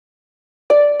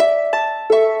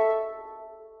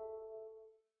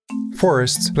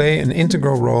Forests play an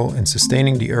integral role in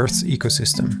sustaining the Earth's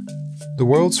ecosystem. The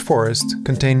world's forests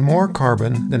contain more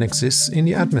carbon than exists in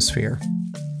the atmosphere.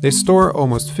 They store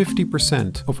almost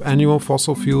 50% of annual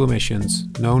fossil fuel emissions,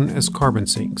 known as carbon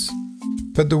sinks.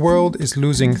 But the world is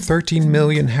losing 13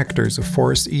 million hectares of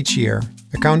forest each year,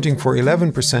 accounting for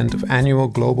 11% of annual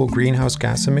global greenhouse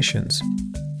gas emissions.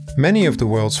 Many of the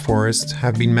world's forests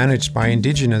have been managed by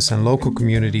indigenous and local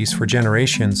communities for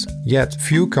generations, yet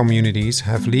few communities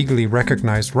have legally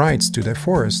recognized rights to their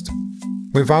forest.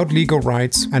 Without legal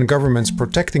rights and governments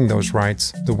protecting those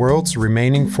rights, the world's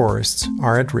remaining forests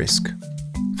are at risk.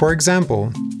 For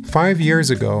example, 5 years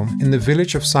ago, in the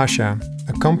village of Sasha,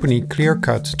 a company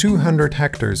clear-cut 200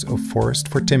 hectares of forest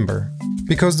for timber.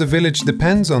 Because the village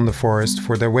depends on the forest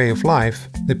for their way of life,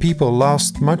 the people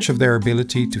lost much of their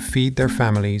ability to feed their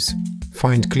families,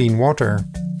 find clean water,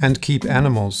 and keep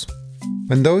animals.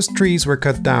 When those trees were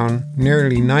cut down,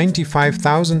 nearly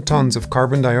 95,000 tons of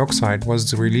carbon dioxide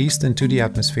was released into the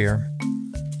atmosphere.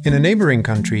 In a neighboring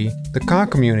country, the Ka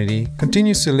community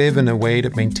continues to live in a way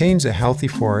that maintains a healthy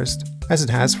forest, as it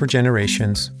has for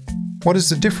generations. What is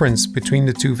the difference between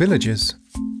the two villages?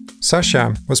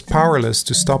 Sasha was powerless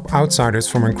to stop outsiders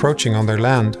from encroaching on their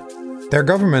land. Their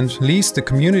government leased the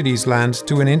community's land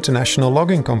to an international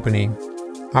logging company.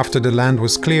 After the land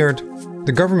was cleared,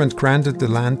 the government granted the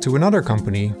land to another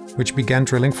company, which began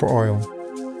drilling for oil.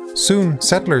 Soon,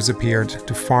 settlers appeared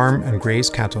to farm and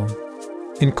graze cattle.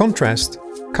 In contrast,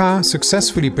 Ka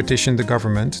successfully petitioned the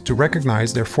government to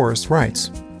recognize their forest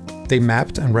rights. They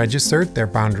mapped and registered their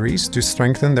boundaries to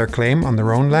strengthen their claim on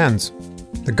their own lands.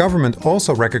 The government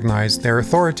also recognized their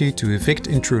authority to evict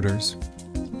intruders.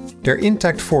 Their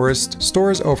intact forest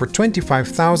stores over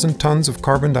 25,000 tons of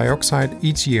carbon dioxide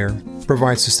each year,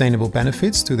 provides sustainable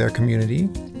benefits to their community,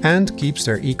 and keeps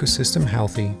their ecosystem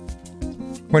healthy.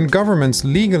 When governments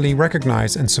legally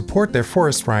recognize and support their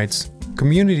forest rights,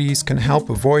 communities can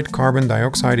help avoid carbon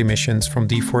dioxide emissions from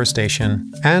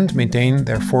deforestation and maintain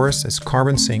their forests as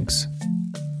carbon sinks.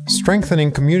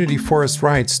 Strengthening community forest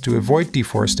rights to avoid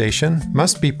deforestation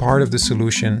must be part of the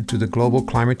solution to the global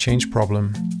climate change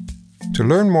problem. To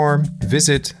learn more,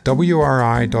 visit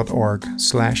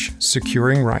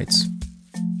wri.org/securingrights.